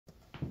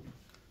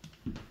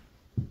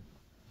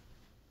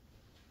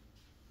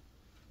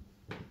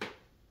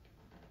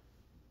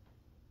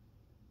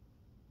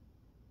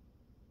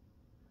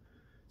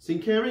Sing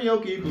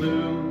karaoke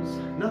blues,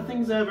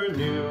 nothing's ever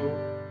new.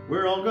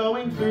 We're all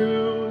going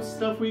through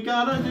stuff we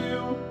gotta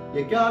do.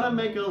 You gotta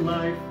make a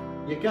life,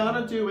 you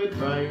gotta do it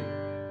right.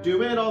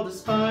 Do it all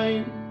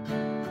despite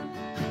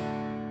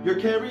your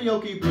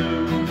karaoke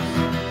blues.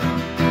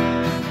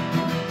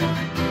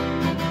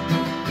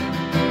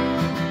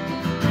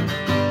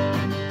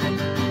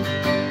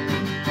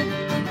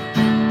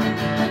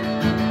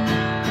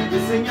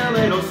 Sing a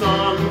little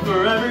song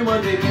for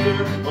everyone to hear.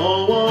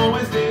 Oh, woe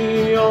is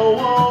me, oh,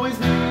 woe is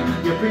me.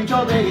 You preach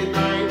all day and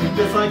night,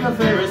 just like a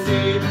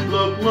Pharisee.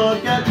 Look,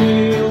 look at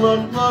me,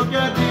 look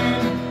at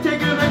me.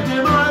 Take your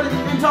victimhood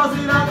and toss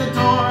it out the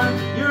door.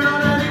 You're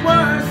not any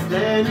worse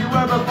than you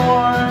were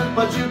before.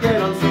 But you get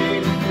on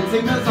stage and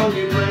sing the song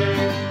you play.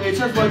 It's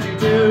just what you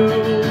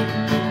do.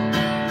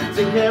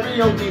 Sing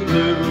karaoke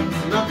blues,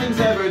 nothing's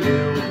ever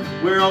new.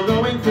 We're all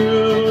going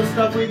through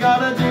stuff we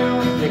gotta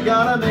do. You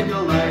gotta make a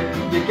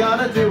life, you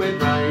gotta do it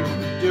right.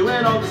 Do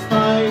it all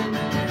despite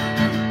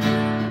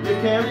your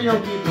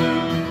karaoke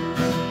blues.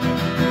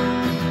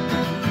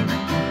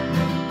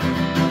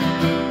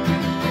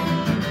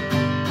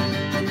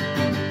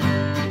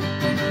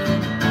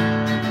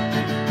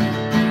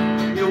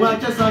 You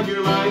act just like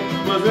your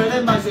life was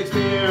written by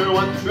Shakespeare.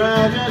 What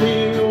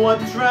tragedy, what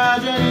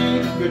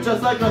tragedy. You're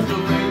just like us, no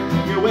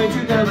faith, you're way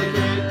too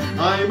delicate.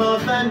 I'm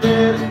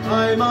offended,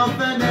 I'm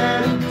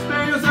offended.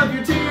 Spare yourself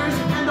your tears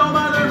and don't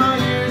bother my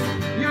ears.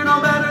 You're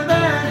no better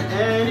than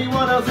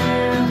anyone else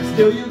here.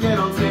 Still you get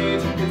on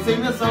stage and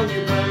sing the song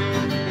you play.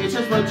 It's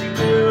just what you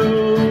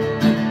do.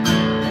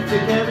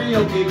 Sing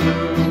karaoke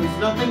blues,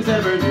 nothing's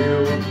ever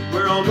new.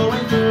 We're all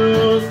going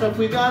through stuff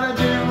we gotta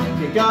do.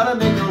 You gotta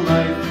make a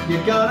life, you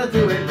gotta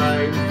do it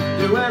right.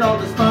 Do it all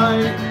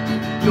despite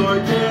your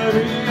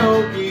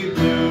karaoke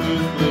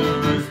blues,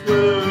 blues,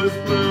 blues,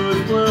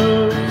 blues,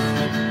 blues.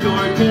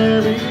 Your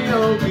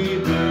karaoke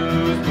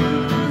blues,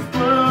 blues,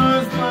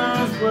 blues,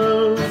 blues,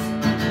 blues.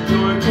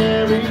 Your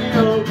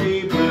karaoke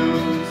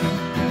blues,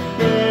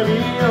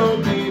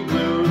 karaoke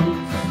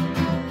blues,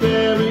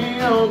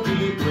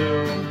 karaoke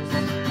blues,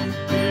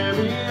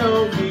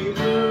 karaoke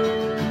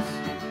blues.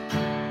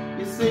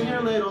 You sing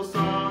your little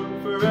song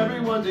for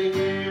everyone to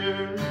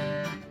hear.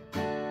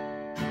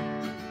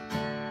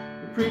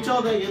 You preach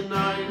all day and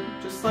night,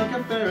 just like a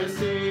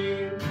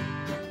Pharisee.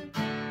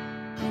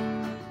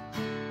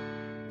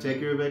 Take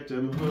your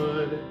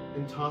victimhood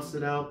and toss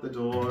it out the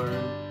door.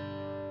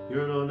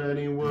 You're not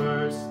any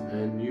worse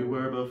than you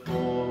were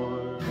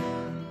before.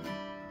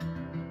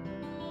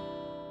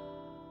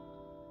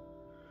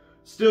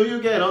 Still you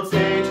get on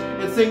stage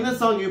and sing the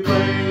song you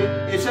play.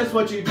 It's just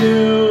what you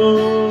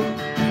do.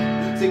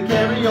 Sing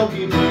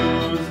karaoke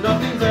blues,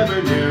 nothing's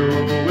ever new.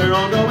 We're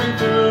all going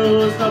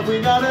through stuff we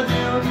gotta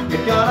do. You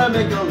gotta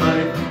make a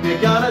life, you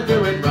gotta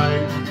do it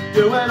right.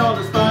 Do it all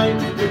despite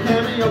your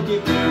karaoke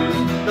blues.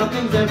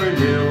 Nothing's ever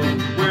new.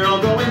 We're all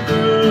going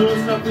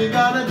through stuff we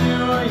gotta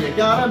do. You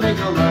gotta make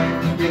a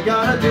life, you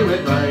gotta do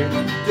it right.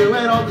 Do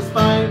it all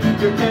despite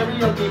your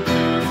karaoke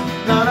blues.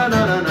 Na na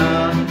na na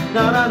na,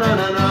 na na na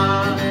na na,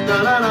 na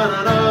na na na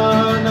na,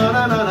 na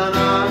na na na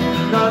na,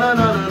 na na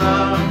na na na,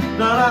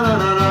 na na na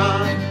na na,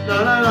 na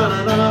na na na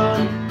na.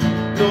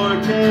 Your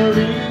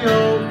karaoke.